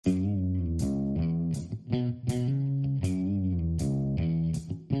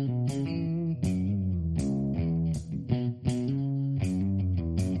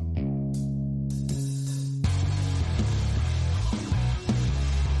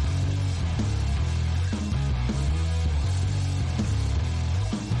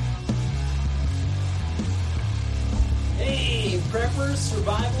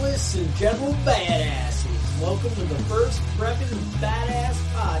survivalists, and general badasses. Welcome to the first Prepping Badass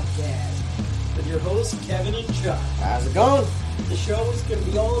podcast with your hosts, Kevin and Chuck. How's it going? The show is going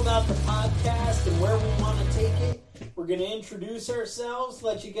to be all about the podcast and where we want to take it. We're going to introduce ourselves,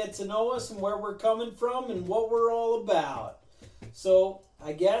 let you get to know us and where we're coming from and what we're all about. So,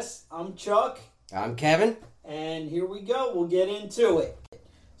 I guess I'm Chuck. I'm Kevin. And here we go. We'll get into it.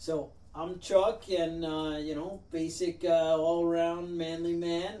 So, I'm Chuck, and, basic all-around manly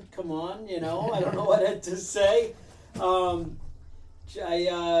man. Come on, I don't know what to say. I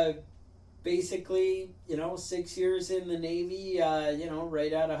basically, 6 years in the Navy,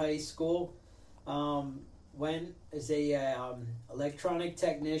 right out of high school. Went as a electronic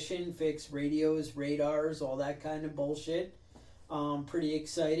technician, fixed radios, radars, all that kind of bullshit. Pretty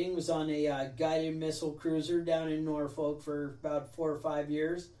exciting. Was on a guided missile cruiser down in Norfolk for about 4 or 5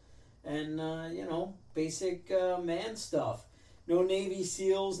 years. And, basic man stuff. No Navy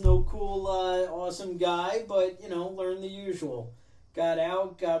SEALs, no cool, awesome guy, but, learn the usual. Got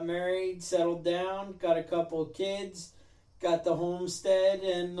out, got married, settled down, got a couple of kids, got the homestead,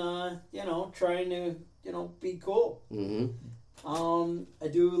 and, trying to, be cool. Mm-hmm. I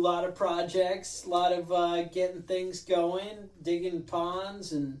do a lot of projects, a lot of getting things going, digging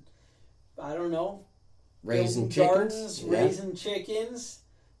ponds, and, I don't know, raising gardens, chickens. Raising chickens.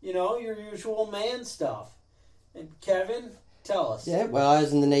 Your usual man stuff. And Kevin, tell us. Yeah, well, I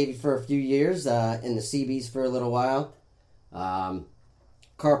was in the Navy for a few years, in the Seabees for a little while.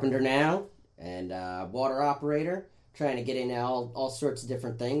 Carpenter now, and water operator, trying to get into all sorts of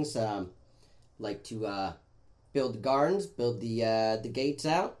different things. Like to build the gardens, build the gates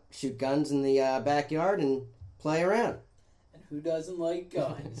out, shoot guns in the backyard, and play around. And who doesn't like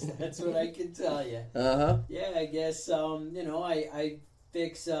guns? That's what I can tell you. Uh-huh. Yeah, I guess, I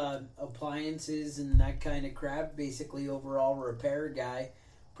fix appliances and that kind of crap. Basically, overall repair guy.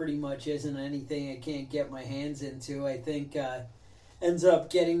 Pretty much isn't anything I can't get my hands into. I think ends up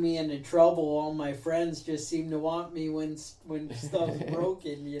getting me into trouble. All my friends just seem to want me when stuff's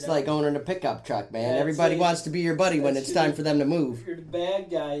broken. It's like owning a pickup truck, man. Yeah, everybody wants to be your buddy when it's time for them to move. You're the bad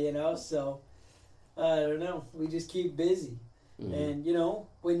guy, so I don't know. We just keep busy. Mm-hmm. And,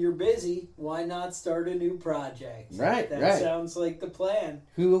 when you're busy, why not start a new project? Right, That sounds like the plan.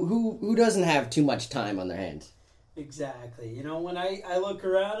 Who doesn't have too much time on their hands? Exactly. When I look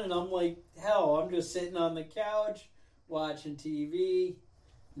around and I'm like, hell, I'm just sitting on the couch, watching TV.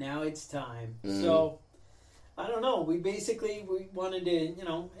 Now it's time. Mm-hmm. So, I don't know. We wanted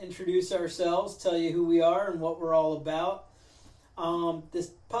to, introduce ourselves, tell you who we are and what we're all about. This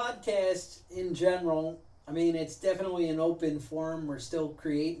podcast in general, it's definitely an open forum. We're still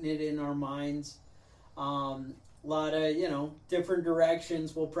creating it in our minds. A lot of, different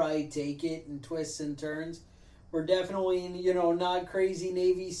directions we'll probably take it and twists and turns. We're definitely, not crazy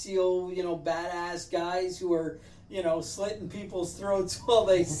Navy SEAL, badass guys who are, slitting people's throats while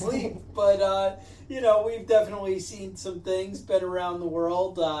they sleep. But, we've definitely seen some things, been around the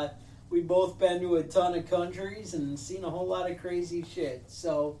world. We've both been to a ton of countries and seen a whole lot of crazy shit.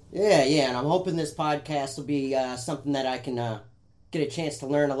 So Yeah, and I'm hoping this podcast will be something that I can get a chance to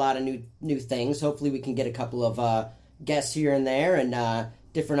learn a lot of new things. Hopefully we can get a couple of guests here and there and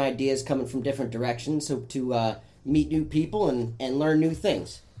different ideas coming from different directions. Hope to meet new people and learn new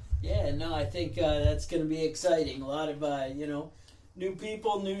things. yeah, no, I think that's going to be exciting. A lot of, new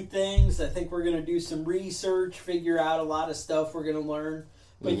people, new things. I think we're going to do some research, figure out a lot of stuff we're going to learn.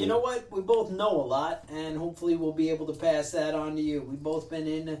 But you know what? We both know a lot, and hopefully we'll be able to pass that on to you. We've both been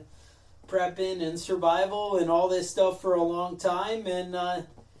in prepping and survival and all this stuff for a long time, and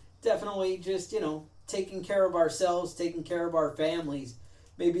definitely just, taking care of ourselves, taking care of our families.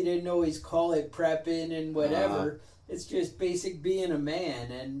 Maybe didn't always call it prepping and whatever. It's just basic being a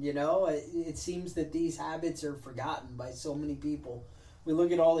man, and, it seems that these habits are forgotten by so many people. We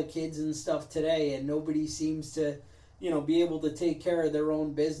look at all the kids and stuff today, and nobody seems to be able to take care of their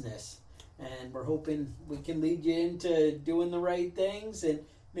own business. And we're hoping we can lead you into doing the right things, and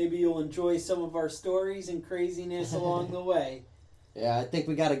maybe you'll enjoy some of our stories and craziness along the way. Yeah, I think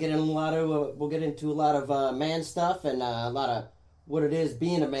we got to get in we'll get into a lot of man stuff and a lot of what it is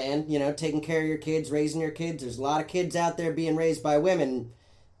being a man, taking care of your kids, raising your kids. There's a lot of kids out there being raised by women.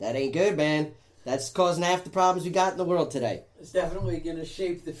 That ain't good, man. That's causing half the problems we got in the world today. It's definitely going to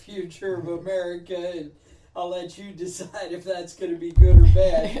shape the future of America, and I'll let you decide if that's going to be good or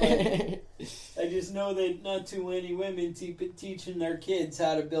bad. But I just know that not too many women teaching their kids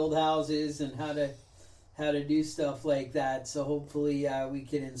how to build houses and how to do stuff like that. So hopefully we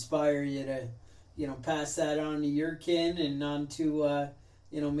can inspire you to, pass that on to your kin and on to,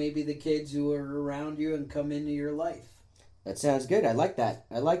 maybe the kids who are around you and come into your life. That sounds good. I like that.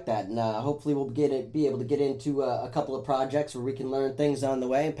 And hopefully we'll be able to get into a couple of projects where we can learn things on the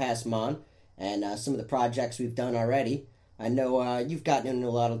way and pass them on. And some of the projects we've done already. I know you've gotten into a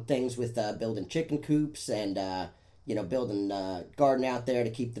lot of things with building chicken coops and building a garden out there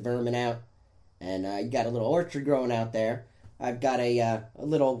to keep the vermin out. And you got a little orchard growing out there. I've got a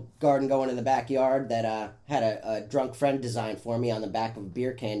little garden going in the backyard that had a drunk friend design for me on the back of a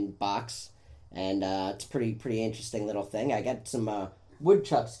beer can box. And it's a pretty interesting little thing. I got some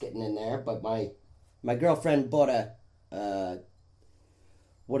woodchucks getting in there, but my girlfriend bought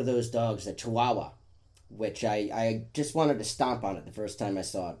what are those dogs? A Chihuahua, which I just wanted to stomp on it the first time I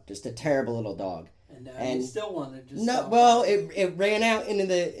saw it. Just a terrible little dog. And you still want to just no. Well, it ran out into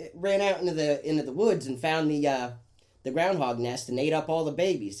the woods and found the groundhog nest and ate up all the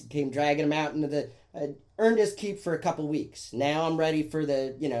babies. It came dragging them out into the earned his keep for a couple weeks. Now I'm ready for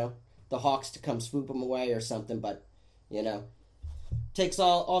the hawks to come swoop him away or something, but, takes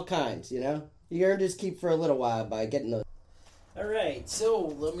all kinds, He earned his keep for a little while by getting those. All right,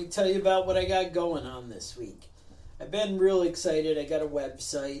 so let me tell you about what I got going on this week. I've been real excited. I got a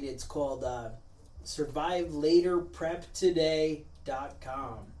website. It's called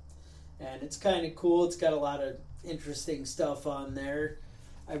SurvivelaterPrepToday.com. And it's kind of cool. It's got a lot of interesting stuff on there.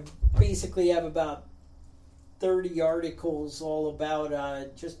 I basically have about 30 articles all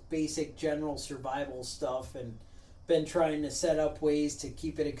about just basic general survival stuff, and been trying to set up ways to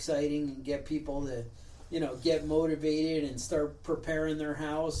keep it exciting and get people to get motivated and start preparing their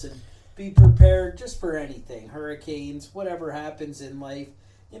house and be prepared just for anything, hurricanes, whatever happens in life.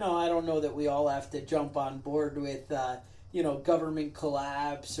 I don't know that we all have to jump on board with government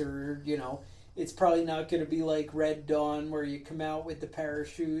collapse, or it's probably not going to be like Red Dawn where you come out with the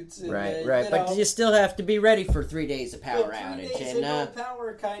parachutes. And right. But you still have to be ready for 3 days of power outage. 3 days of no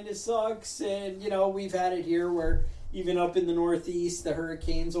power kind of sucks. And, we've had it here where even up in the Northeast, the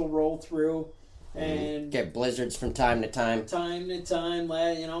hurricanes will roll through. And get blizzards from time to time. A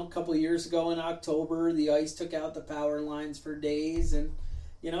couple of years ago in October, the ice took out the power lines for days. And,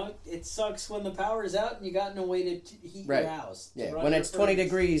 it sucks when the power's out and you got no way to heat your house. Yeah, when it's 20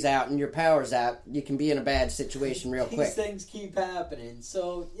 degrees out and your power's out, you can be in a bad situation real quick. These things keep happening.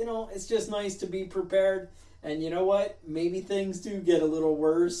 So, it's just nice to be prepared. And you know what? Maybe things do get a little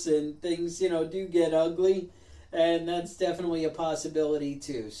worse and things, do get ugly. And that's definitely a possibility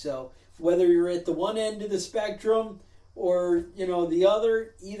too. So, whether you're at the one end of the spectrum or, the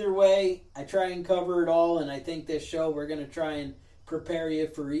other, either way, I try and cover it all. And I think this show, we're going to try and prepare you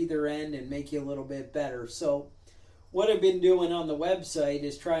for either end and make you a little bit better. So what I've been doing on the website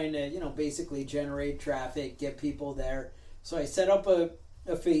is trying to, basically generate traffic, get people there. So I set up a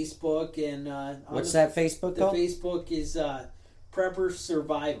Facebook, and what's that Facebook called? The Facebook is Prepper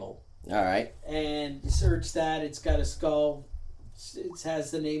Survival. All right. And you search that. It's got a skull. It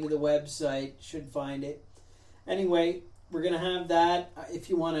has the name of the website. Should find it. Anyway, we're going to have that. If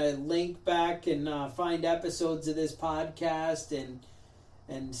you want to link back and find episodes of this podcast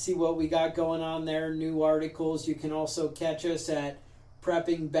and see what we got going on there, new articles, you can also catch us at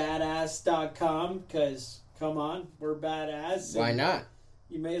preppingbadass.com, because, come on, we're badass. Why not?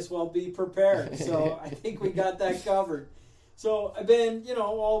 You may as well be prepared. So I think we got that covered. So I've been,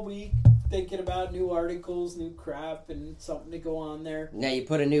 all week thinking about new articles, new crap, and something to go on there. Now you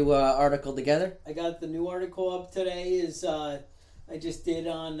put a new article together? I got the new article up today. I just did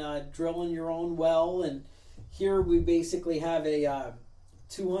on drilling your own well, and here we basically have a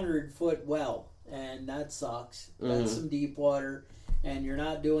 200-foot well, and that sucks. That's some deep water, and you're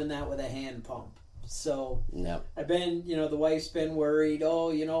not doing that with a hand pump. So no. I've been, the wife's been worried. Oh,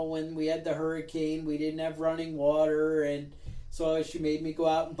 when we had the hurricane, we didn't have running water, and so she made me go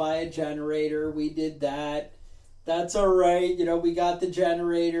out and buy a generator. We did that. That's all right. We got the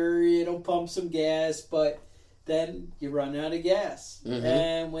generator. It'll pump some gas, but then you run out of gas. Mm-hmm.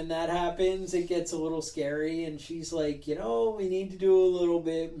 And when that happens, it gets a little scary. And she's like, we need to do a little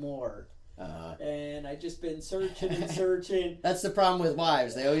bit more. And I just been searching and searching. That's the problem with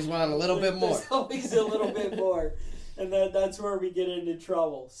wives. They always want a little bit more. There's always a little bit more. And that's where we get into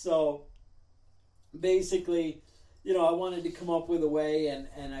trouble. So basically, I wanted to come up with a way,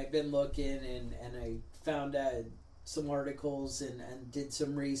 and I've been looking, and I found some articles and did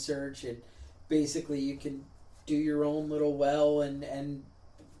some research, and basically you can do your own little well and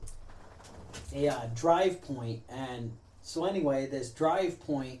a drive point. And so anyway, this drive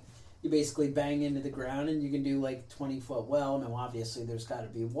point, you basically bang into the ground, and you can do like a 20-foot well. Now, obviously, there's got to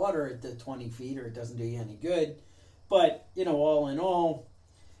be water at the 20 feet or it doesn't do you any good. But, all in all,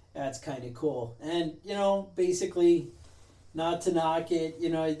 that's kind of cool. And, basically, not to knock it, the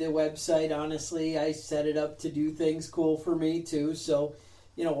website, honestly, I set it up to do things cool for me too. So,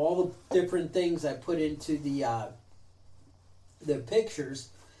 all the different things I put into the pictures,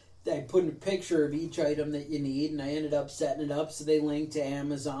 I put a picture of each item that you need, and I ended up setting it up so they link to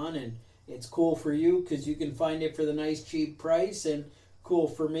Amazon, and it's cool for you because you can find it for the nice cheap price, and cool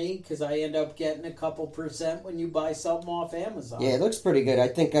for me because I end up getting a couple percent when you buy something off Amazon. Yeah, it looks pretty good. I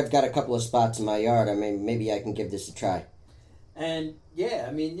think I've got a couple of spots in my yard. I mean, maybe I can give this a try. And yeah,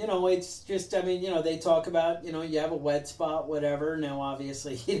 I mean, it's just, they talk about, you have a wet spot, whatever. Now,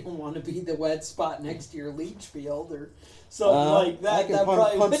 obviously, you don't want to be the wet spot next to your leach field or something like that. I can that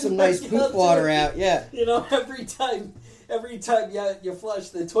pump some nice poop water out, yeah. Every time you flush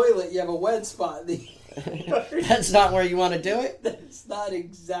the toilet, you have a wet spot. That's not where you want to do it? That's not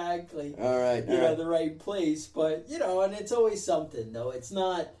exactly all right. The right place. But, and it's always something, though. It's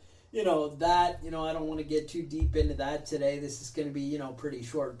not... I don't want to get too deep into that today. This is going to be, pretty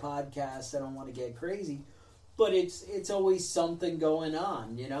short podcast. I don't want to get crazy. But it's always something going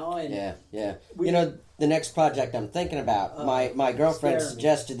on, And yeah. The next project I'm thinking about, my girlfriend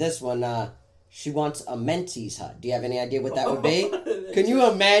suggested this one. She wants a Menzies hut. Do you have any idea what that would be? Can you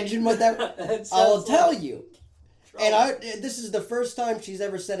imagine what that... I'll tell you. And this is the first time she's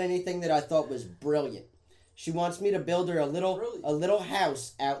ever said anything that I thought was brilliant. She wants me to build her a little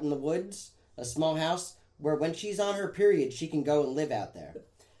house out in the woods, a small house, where when she's on her period, she can go and live out there.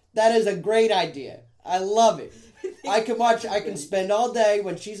 That is a great idea. I love it. I can spend all day,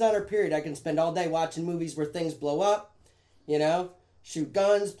 when she's on her period, I can spend all day watching movies where things blow up, shoot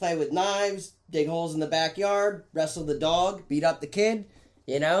guns, play with knives, dig holes in the backyard, wrestle the dog, beat up the kid,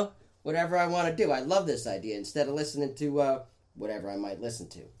 whatever I want to do. I love this idea instead of listening to whatever I might listen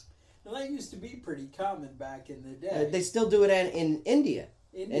to. Well, that used to be pretty common back in the day. They still do it in India.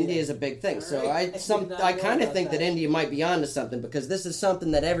 India is a big thing. Right. So I kind of think that India might be onto something because this is something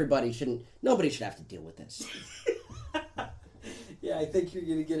that nobody should have to deal with this. Yeah, I think you're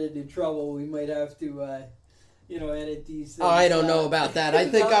going to get into trouble. We might have to, edit these things. Oh, I don't know about that. I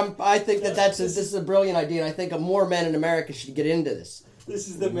think this is a brilliant idea. And I think more men in America should get into this. This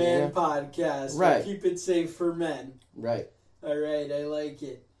is the Man Podcast. Right. Keep it safe for men. Right. All right, I like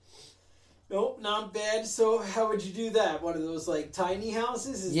it. Nope, not bad. So how would you do that? One of those, tiny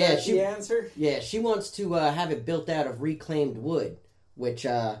houses? Is that the answer? Yeah, she wants to have it built out of reclaimed wood, which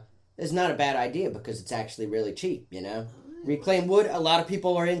is not a bad idea because it's actually really cheap, Reclaimed wood, a lot of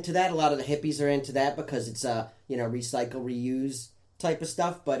people are into that. A lot of the hippies are into that because it's, recycle, reuse type of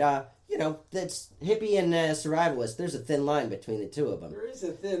stuff. But, that's hippie and survivalist. There's a thin line between the two of them. There is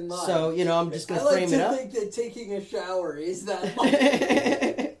a thin line. So, I'm just going to frame it up. I like to think that taking a shower is that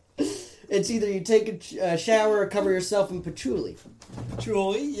line. It's either you take a shower or cover yourself in patchouli.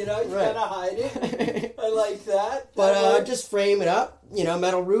 Patchouli, you gotta hide it. I like that. But just frame it up,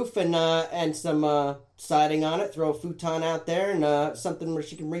 metal roof and some siding on it. Throw a futon out there and something where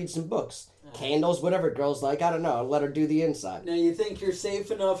she can read some books. Candles, whatever girls like. I don't know. I'll let her do the inside. Now, you think you're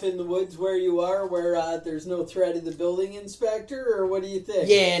safe enough in the woods where you are, where there's no threat of the building inspector, or what do you think?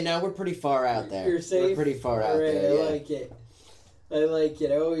 Yeah, no, we're pretty far out there. You're safe? We're pretty far out there, I like it. I like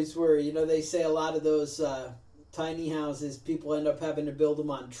it. I always worry. They say a lot of those tiny houses, people end up having to build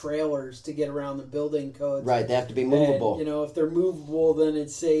them on trailers to get around the building codes. Right, they have to be movable. And, if they're movable, then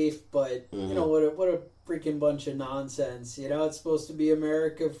it's safe. But, what a freaking bunch of nonsense. It's supposed to be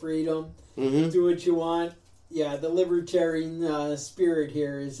America, freedom, do what you want. Yeah, the libertarian spirit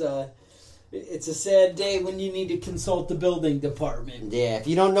here is... it's a sad day when you need to consult the building department. Yeah, if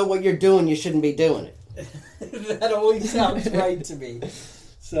you don't know what you're doing, you shouldn't be doing it. That always sounds right to me.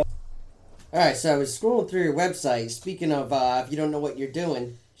 So, all right. So I was scrolling through your website. Speaking of, if you don't know what you're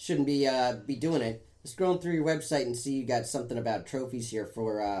doing, shouldn't be doing it. I was scrolling through your website and see you got something about trophies here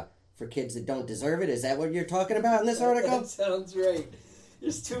for kids that don't deserve it. Is that what you're talking about in this article? That sounds right.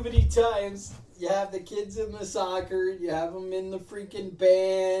 There's too many times you have the kids in the soccer, you have them in the freaking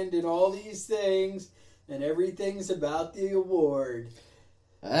band, and all these things, and everything's about the award.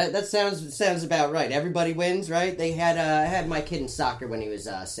 That sounds about right. Everybody wins, right? They had I had my kid in soccer when he was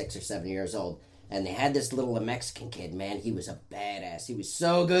 6 or 7 years old, and they had this little Mexican kid. Man, he was a badass. He was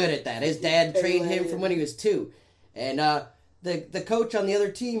so good at that. His dad trained him from when he was 2, and the coach on the other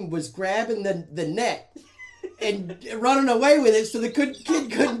team was grabbing the net and running away with it, so the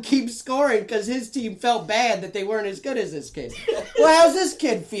kid couldn't keep scoring because his team felt bad that they weren't as good as this kid. Well, how's this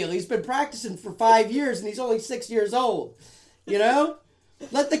kid feel? He's been practicing for 5 years and he's only 6 years old.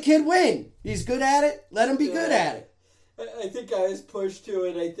 Let the kid win. He's good at it. Let him be good at it. I think I was pushed to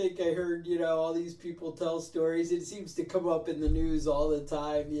it. I think I heard, all these people tell stories. It seems to come up in the news all the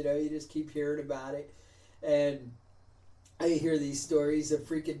time. You just keep hearing about it. And I hear these stories of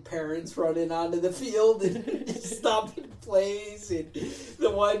freaking parents running onto the field and stopping plays, and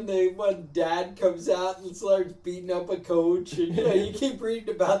the one dad comes out and starts beating up a coach, and you keep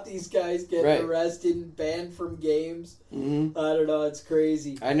reading about these guys getting arrested and banned from games. Mm-hmm. I don't know, it's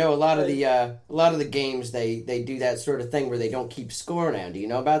crazy. I know a lot of the games they do that sort of thing where they don't keep score now. Do you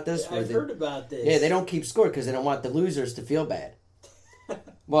know about this? I've heard about this. Yeah, they don't keep score because they don't want the losers to feel bad.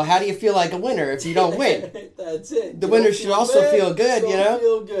 Well, how do you feel like a winner if you don't win? That's it. The winner should also feel good, you know?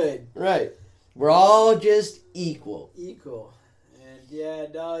 Feel good. Right. We're all just equal. Equal. And yeah,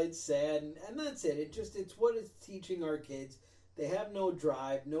 no, it's sad. And that's it. It's what it's teaching our kids. They have no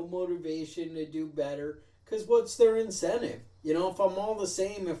drive, no motivation to do better. Because what's their incentive? You know, if I'm all the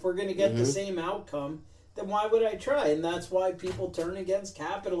same, if we're going to get the same outcome, then why would I try? And that's why people turn against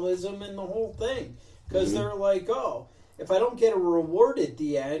capitalism and the whole thing. Because they're like, oh, if I don't get a reward at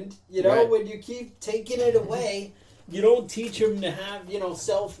the end, you know, when you keep taking it away, you don't teach them to have,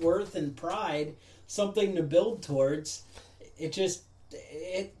 self-worth and pride, something to build towards.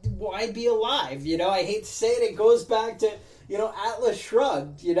 Why be alive? You know, I hate to say it. It goes back to, Atlas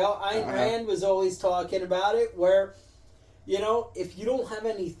Shrugged. Ayn Rand was always talking about it where, if you don't have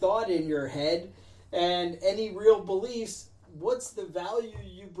any thought in your head and any real beliefs, what's the value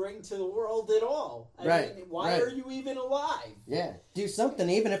you bring to the world at all? I mean, why are you even alive? Yeah, do something.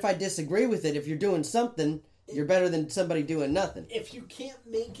 Even if I disagree with it, if you're doing something, you're better than somebody doing nothing. If you can't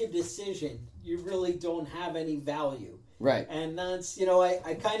make a decision, you really don't have any value. Right. And that's,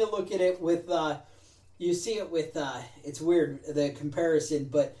 I kind of look at it with, you see it with, it's weird, the comparison,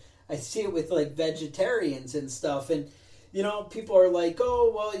 but I see it with, like, vegetarians and stuff, and people are like,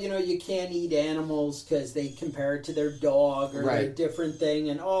 oh, well, you can't eat animals because they compare it to their dog or their different thing.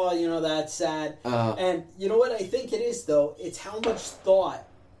 And, that's sad. And you know what I think it is, though? It's how much thought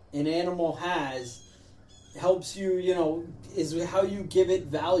an animal has helps you, is how you give it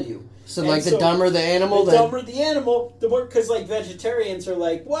value. So, the dumber the animal, the dumber the animal, the more, because, like, vegetarians are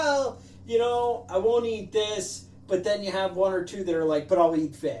like, well, I won't eat this. But then you have one or two that are like, but I'll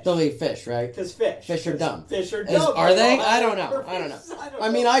eat fish. They'll eat fish, right? Because fish are dumb. Fish are dumb. Are they? I don't know. I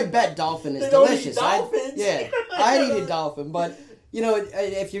mean, I bet dolphin is delicious. Dolphins. I'd eat a dolphin. But,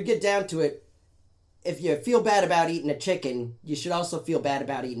 if you get down to it, if you feel bad about eating a chicken, you should also feel bad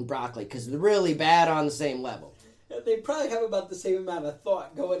about eating broccoli because they're really bad on the same level. They probably have about the same amount of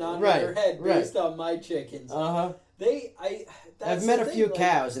thought going on in their head based on my chickens. Uh-huh. I've met a few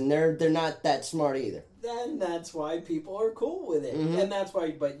cows, and they're not that smart either. Then that's why people are cool with it. Mm-hmm. And that's why,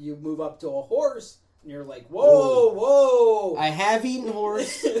 but you move up to a horse, and you're like, whoa. I have eaten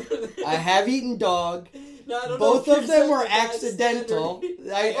horse. I have eaten dog. No, Both of them were accidental.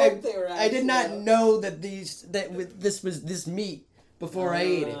 I did not know that this was this meat before I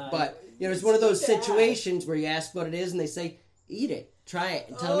ate it. But, it's one of those situations where you ask what it is, and they say, eat it. Try it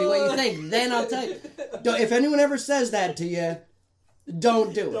and tell me what you think. Then I'll tell you. If anyone ever says that to you,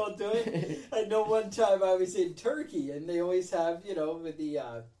 don't do it. Don't do it. I know one time I was in Turkey, and they always have, with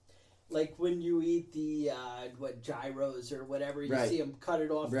the, like when you eat the, gyros or whatever, you see them cut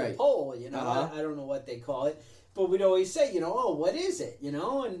it off the pole, I don't know what they call it. But we'd always say, oh, what is it?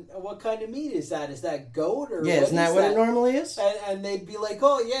 And what kind of meat is that? Is that goat or yeah? Isn't that what it normally is? And they'd be like,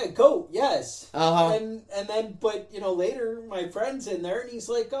 oh yeah, goat, yes. And then, but later my friend's in there and he's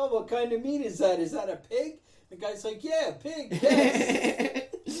like, oh, what kind of meat is that? Is that a pig? The guy's like, yeah, pig. Yes.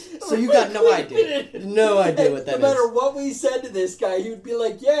 So you got no idea. No idea what that is. No matter what we said to this guy, he would be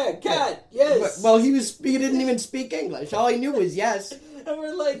like, yeah, cat, yes. Well, he didn't even speak English. All he knew was yes. And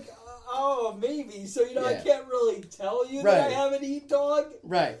we're like, oh, maybe. So, I can't really tell you that I haven't eaten dog.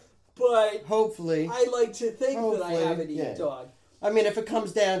 Right. But hopefully, I like to think that I haven't eaten dog. I mean, if it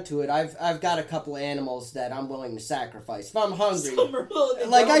comes down to it, I've got a couple of animals that I'm willing to sacrifice. If I'm hungry,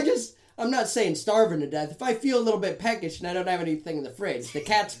 I'm not saying starving to death. If I feel a little bit peckish and I don't have anything in the fridge, the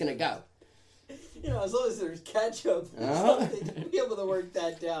cat's gonna go. As long as there's ketchup or something, you'll be able to work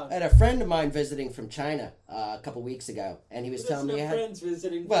that down. I had a friend of mine visiting from China a couple weeks ago, and he was telling me friends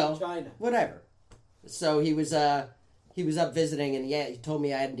visiting from China. Whatever. So he was up visiting, and he told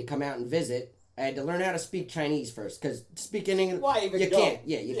me I had to come out and visit. I had to learn how to speak Chinese first, because speaking English, you can't.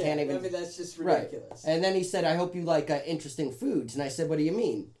 Yeah, you can't even. I mean, that's just ridiculous. Right. And then he said, "I hope you like interesting foods." And I said, "What do you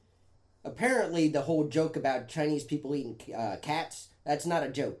mean?" Apparently, the whole joke about Chinese people eating cats, that's not a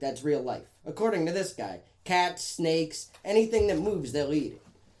joke. That's real life. According to this guy, cats, snakes, anything that moves, they'll eat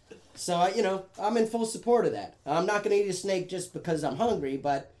it. So, I'm in full support of that. I'm not going to eat a snake just because I'm hungry,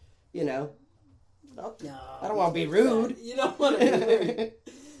 but, I don't want to be rude. You don't want to be rude.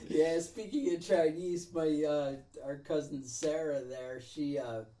 Yeah, speaking of Chinese, my our cousin Sarah there, she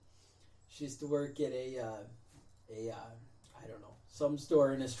used to work at a I don't know, some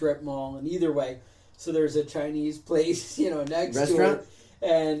store in a strip mall, and either way, so there's a Chinese place, next Restaurant? door,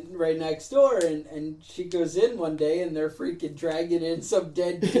 and right next door, and she goes in one day, and they're freaking dragging in some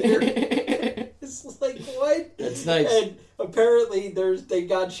dead deer. It's like, what? That's nice. And apparently they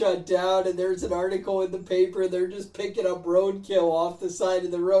got shut down, and there's an article in the paper, they're just picking up roadkill off the side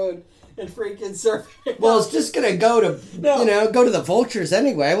of the road and freaking serving it. Well, it's just gonna go to go to the vultures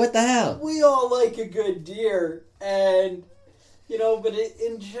anyway. What the hell? We all like a good deer, and but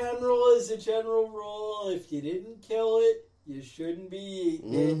in general, as a general rule, if you didn't kill it, you shouldn't be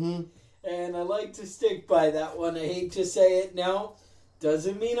eating it. And I like to stick by that one. I hate to say it now.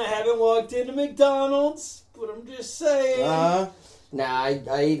 Doesn't mean I haven't walked into McDonald's, but I'm just saying. Nah,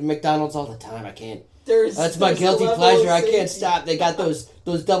 I eat McDonald's all the time. I can't. That's my there's guilty a level pleasure. of I can't safety. stop. They got those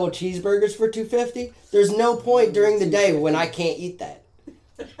double cheeseburgers for $2.50. There's no point during the day when I can't eat that.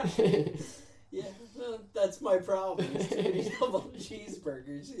 Yeah, well, that's my problem. It's too many double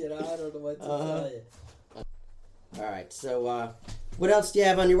cheeseburgers. I don't know what to tell you. All right, so what else do you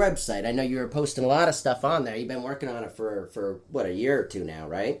have on your website? I know you were posting a lot of stuff on there. You've been working on it for what, a year or two now,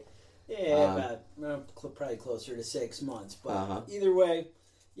 right? Yeah, probably closer to 6 months. But either way,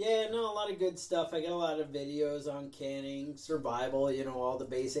 a lot of good stuff. I got a lot of videos on canning, survival, all the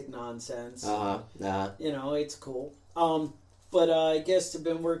basic nonsense. It's cool. But I guess I've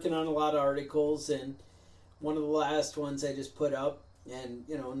been working on a lot of articles, and one of the last ones I just put up, and,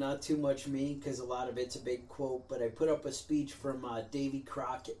 not too much me, because a lot of it's a big quote, but I put up a speech from Davy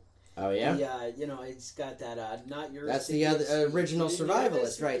Crockett. Oh, yeah? He's got that, not yours. That's the other original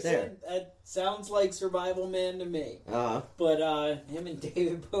survivalist right there. That sounds like Survival Man to me. But him and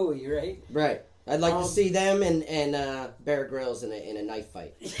David Bowie, right? Right. I'd like to see them and Bear Grylls in a knife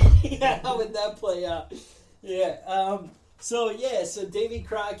fight. Yeah, how would that play out? Yeah. So Davy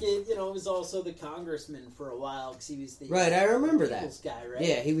Crockett, was also the congressman for a while, because he was the right. I remember that guy, right?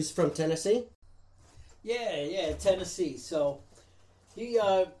 Yeah, he was from Tennessee. Yeah, Tennessee. So he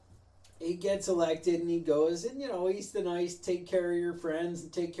gets elected, and he goes, and he's the nice, take care of your friends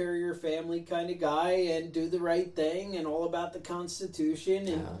and take care of your family kind of guy, and do the right thing, and all about the Constitution,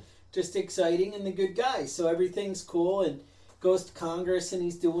 and just exciting and the good guy. So everything's cool, and goes to Congress, and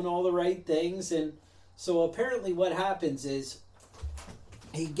he's doing all the right things, and so apparently what happens is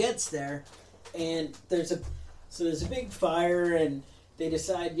he gets there, and there's a big fire, and they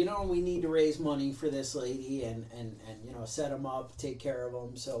decide, we need to raise money for this lady, and set them up, take care of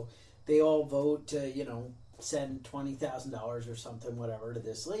them. So they all vote to, send $20,000 or something, whatever, to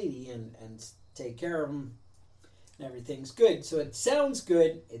this lady, and take care of them, and everything's good. So it sounds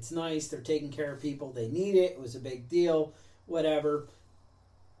good. It's nice. They're taking care of people. They need it. It was a big deal. Whatever.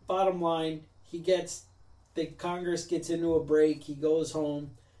 Bottom line, the Congress gets into a break. He goes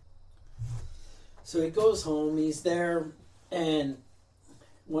home. So he goes home. He's there, and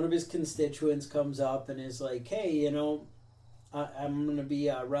one of his constituents comes up and is like, hey, I'm going to be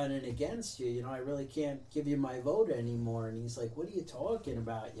running against you. I really can't give you my vote anymore. And he's like, what are you talking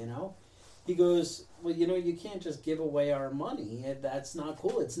about, He goes, well, you can't just give away our money. That's not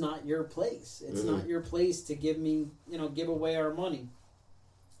cool. It's not your place. It's not your place to give away our money.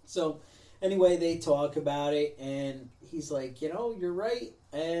 So anyway, they talk about it, and he's like, you're right,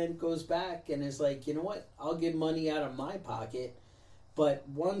 and goes back and is like, you know what, I'll give money out of my pocket, but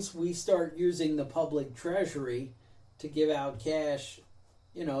once we start using the public treasury to give out cash,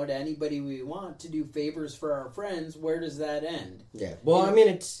 to anybody we want, to do favors for our friends, where does that end? Yeah. Well, I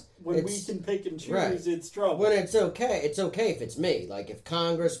mean, we can pick and choose, right. It's trouble. When it's okay if it's me. Like, if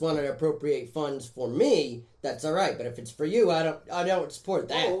Congress wanted to appropriate funds for me, that's all right. But if it's for you, I don't support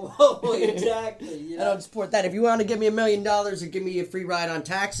that. Oh, exactly. I don't support that. If you want to give me $1 million or give me a free ride on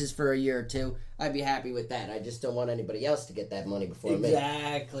taxes for a year or two, I'd be happy with that. I just don't want anybody else to get that money before me.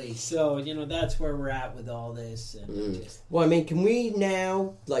 Exactly. So, that's where we're at with all this. And Well, I mean, can we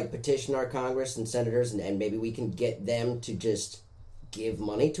now, petition our Congress and senators, and maybe we can get them to just give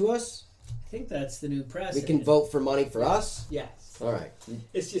money to us? I think that's the new precedent. We can vote for money for us? Yes. All right.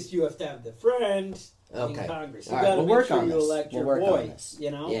 It's just you have to have the friend in Congress. You All right, got to we'll make work sure on you this. elect We'll your work on voice, this.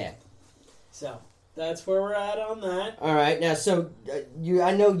 Yeah. So that's where we're at on that. All right. Now, so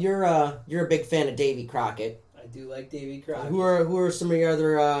I know you're a big fan of Davy Crockett. I do like Davy Crockett. Who are some of your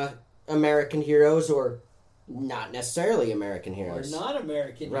other American heroes, or not necessarily American heroes? Or not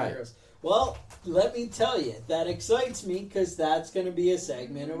American right. heroes. Well, let me tell you, that excites me, because that's going to be a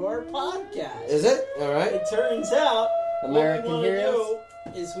segment of our podcast. Is it? All right. It turns out American what we heroes? want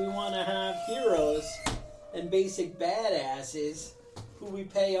to do is we want to have heroes and basic badasses who we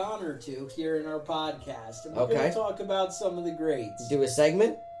pay honor to here in our podcast. And we're going to talk about some of the greats. Do a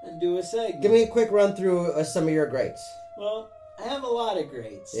segment? And do a segment. Give me a quick run through some of your greats. Well, I have a lot of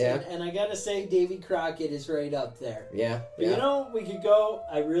greats. Yeah. And I gotta say, Davy Crockett is right up there. Yeah. But you know, we could go.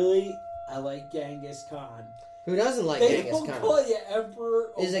 I like Genghis Khan. Who doesn't like They Genghis don't Khan? call you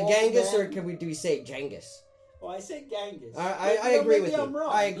Emperor. Is it of all Genghis men. or do we say Genghis? Well, I say Genghis. I But, you know, agree maybe with I'm you. wrong.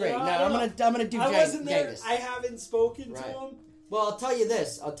 I agree. You know, No, I I'm don't gonna do know. I wasn't there. Genghis. I haven't spoken Right. to him. Well, I'll tell you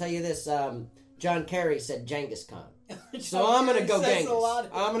this. John Kerry said Genghis Khan. So John I'm gonna Kerry go says Genghis. a lot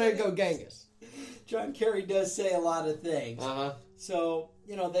of I'm gonna go things. Genghis. John Kerry does say a lot of things. Uh-huh. So,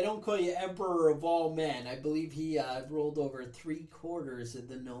 you know, they don't call you Emperor of all men. I believe he ruled over 3/4 of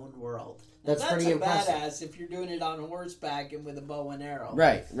the known world. Now, That's pretty impressive. Badass if you're doing it on horseback and with a bow and arrow.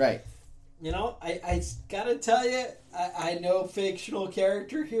 Right. You know, I gotta tell you, I know fictional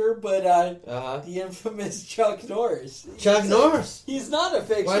character here, but the infamous Chuck Norris. Chuck Norris. He's not a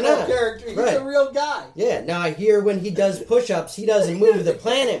fictional not? character. He's Right. a real guy. Yeah. Now I hear when he does push-ups, he doesn't move. The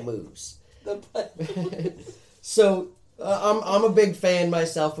planet moves. So I'm a big fan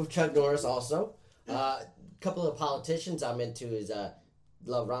myself of Chuck Norris. Also, a couple of politicians I'm into is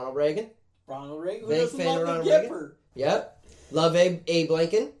love Ronald Reagan. Ronald Reagan. Who Big doesn't fan love of the Ronald Reagan. Gipper? Yep. Love Abe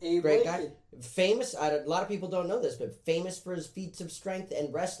Lincoln. Abe Great Lincoln. guy. Famous. A lot of people don't know this, but famous for his feats of strength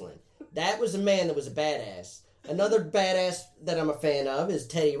and wrestling. That was a man that was a badass. Another badass that I'm a fan of is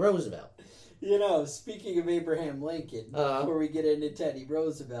Teddy Roosevelt. You know, speaking of Abraham Lincoln, before we get into Teddy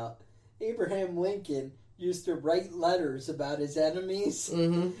Roosevelt, Abraham Lincoln used to write letters about his enemies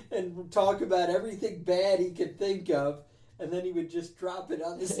and talk about everything bad he could think of, and then he would just drop it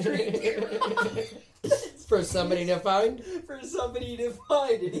on the street. For somebody to find? For somebody to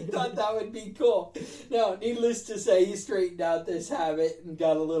find, and he thought that would be cool. Now, needless to say, he straightened out this habit and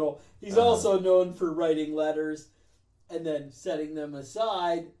got a little... He's also known for writing letters and then setting them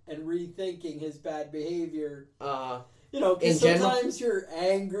aside and rethinking his bad behavior. You know, because sometimes you're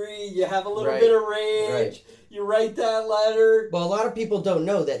angry, you have a little bit of rage, you write that letter. Well, a lot of people don't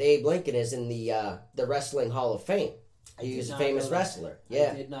know that Abe Lincoln is in the Wrestling Hall of Fame. He's a famous wrestler. Yeah,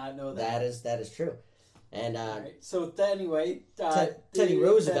 I did not know that. That is true. And right. So anyway, Teddy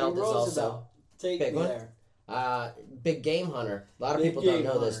Roosevelt is also take big me one. there. Big game hunter. A lot of Big people don't game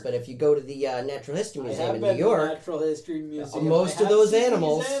know this, hunter. but if you go to the Natural History I Museum have in been New to the York, Natural History Museum. most I of those have seen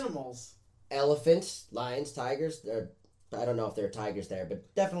animals- these animals, elephants, lions, tigers. I don't know if there are tigers there,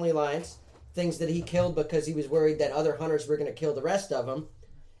 but definitely lions. Things that he killed because he was worried that other hunters were going to kill the rest of them,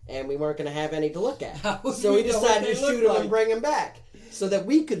 and we weren't going to have any to look at. So he decided to shoot them and bring them back so that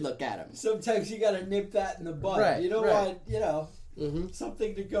we could look at them. Sometimes you got to nip that in the bud. Right, You don't right. want, you know,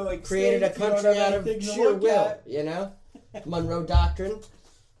 something to go extinct. Created a You don't country have out of anything to sheer look will, at. you know? Monroe Doctrine.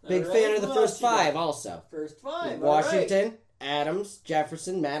 Big All right, fan of the who first else you got? five also. First five. Washington, Adams,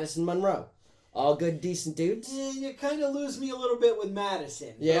 Jefferson, Madison, Monroe. All good, decent dudes. All right. You kind of lose me a little bit with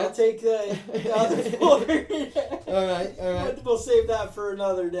Madison. Yeah? I'll take the other four. All right. But we'll save that for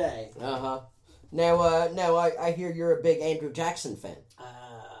another day. Now I hear you're a big Andrew Jackson fan.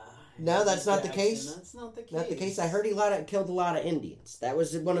 No, that's not the case? That's not the case. Not the case. I heard he killed a lot of Indians. That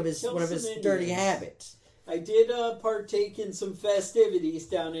was one of his Killed some dirty Indians. habits. I did partake in some festivities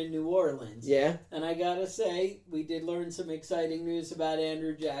down in New Orleans. Yeah. And I gotta say, we did learn some exciting news about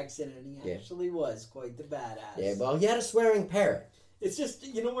Andrew Jackson, and he actually was quite the badass. Yeah, well, he had a swearing parrot. It's just,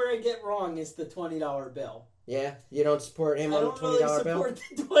 you know where I get wrong is the $20 bill. Yeah? You don't support him on the $20 I don't really bill? support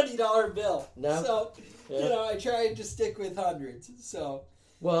the $20 bill. No? So, Yeah. you know, I try to stick with hundreds. So,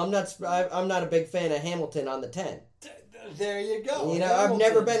 Well, I'm not a big fan of Hamilton on the 10. there you go. You know, Hamilton. I've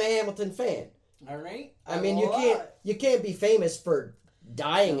never been a Hamilton fan. All right. I mean, you can't be famous for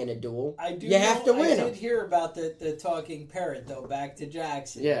dying in a duel. I do. You have to win I them. did hear about the talking parrot though. Back to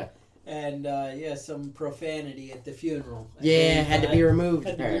Jackson. Yeah. And some profanity at the funeral. Yeah, had to be removed.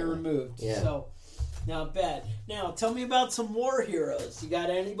 Had to be apparently. removed. Yeah. So, not bad. Now, tell me about some war heroes. You got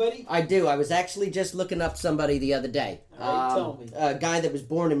anybody? I do. I was actually just looking up somebody the other day. All right, tell me. A guy that was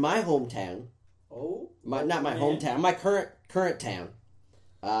born in my hometown. Oh, Not my man. hometown. My current town.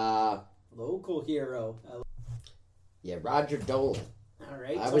 Local hero. Yeah, Roger Dolan. All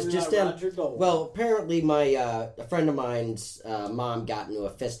right. I tell was me just about in. Roger Dolan. Well, apparently my a friend of mine's mom got into a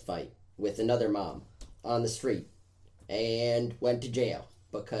fist fight with another mom on the street and went to jail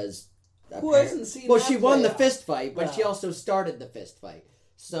because. Who hasn't seen Well, that she won play the out? fist fight, but she Wow. also started the fist fight.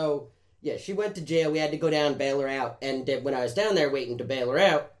 So yeah, she went to jail. We had to go down and bail her out. And when I was down there waiting to bail her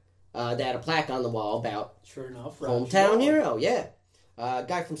out, they had a plaque on the wall about Sure enough, Roger hometown Dolan. hero. Yeah,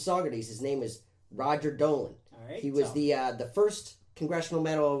 guy from Saugerties. His name is Roger Dolan. All right. He was tell the first Congressional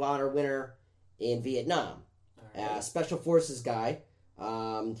Medal of Honor winner in Vietnam. me. All right. Special Forces guy.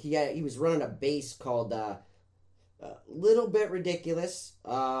 He was running a base called Little Bit Ridiculous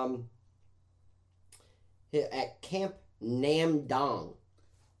at Camp Nam Dong.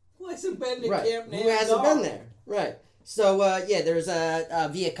 Who hasn't been to Right. Camp Nam Who hasn't Dong? been there? Right. So there's a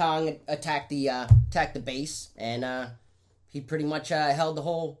Viet Cong attacked the base, and he pretty much held the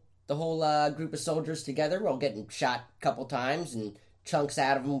whole group of soldiers together while getting shot a couple times and chunks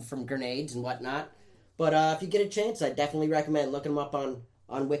out of them from grenades and whatnot. But if you get a chance, I definitely recommend looking him up on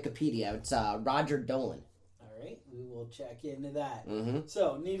Wikipedia. It's Roger Dolan. All right, we will check into that. Mm-hmm.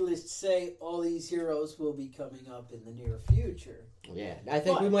 So, needless to say, all these heroes will be coming up in the near future. Yeah, I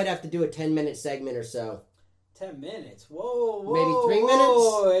think we might have to do a 10-minute segment or so. 10 minutes. Whoa. Maybe 3 minutes?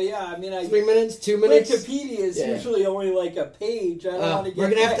 Whoa. Yeah, I mean, 3 minutes, 2 minutes. Wikipedia is usually only like a page. I don't want to get. We're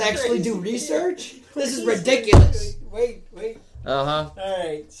gonna have to actually crazy. do research. This is ridiculous. Wait. Uh-huh. All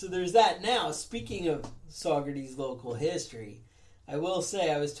right, so there's that. Now, speaking of Saugerties local history, I will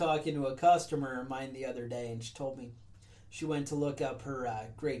say I was talking to a customer of mine the other day, and she told me she went to look up her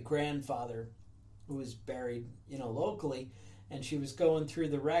great-grandfather, who was buried, locally, and she was going through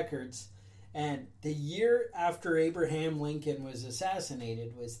the records, and the year after Abraham Lincoln was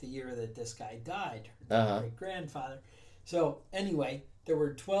assassinated was the year that this guy died, her great-grandfather. So, anyway, there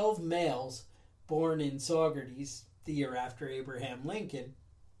were 12 males born in Saugerties the year after Abraham Lincoln.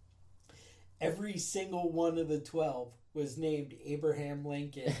 Every single one of the 12 was named Abraham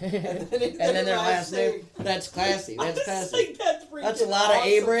Lincoln. And then their last name. That's classy. That's classy. That's a lot awesome. of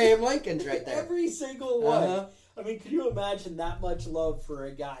Abraham Lincolns right there. Every single one. I mean, can you imagine that much love for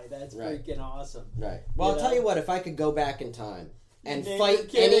a guy? That's freaking awesome. Right. Well, I'll tell you what, if I could go back in time and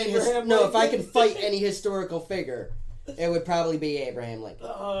fight if I could fight any historical figure, it would probably be Abraham Lincoln.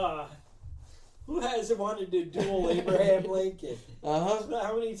 Who hasn't wanted to duel Abraham Lincoln?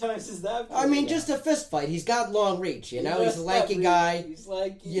 How many times has that been? I mean, just a fist fight. He's got long reach, He's a lanky guy. He's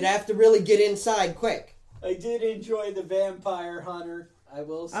lanky. You'd have to really get inside quick. I did enjoy The Vampire Hunter, I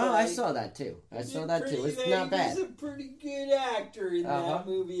will say. Oh, I saw that too. It's not bad. He's a pretty good actor in that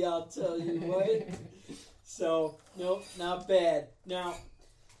movie, I'll tell you what. So, nope, not bad. Now,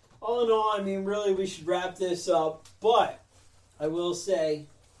 all in all, I mean, really, we should wrap this up. But I will say,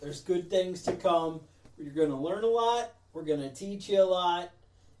 there's good things to come. You're going to learn a lot. We're going to teach you a lot.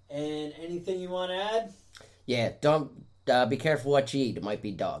 And anything you want to add? Yeah, don't be careful what you eat. It might be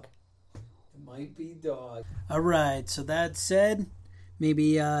dog. It might be dog. All right, so that said,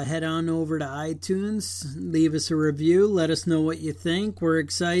 maybe head on over to iTunes, leave us a review, let us know what you think. We're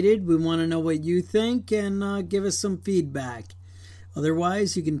excited. We want to know what you think, and give us some feedback.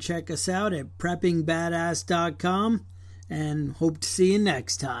 Otherwise, you can check us out at preppingbadass.com. And hope to see you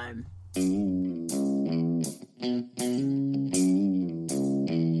next time.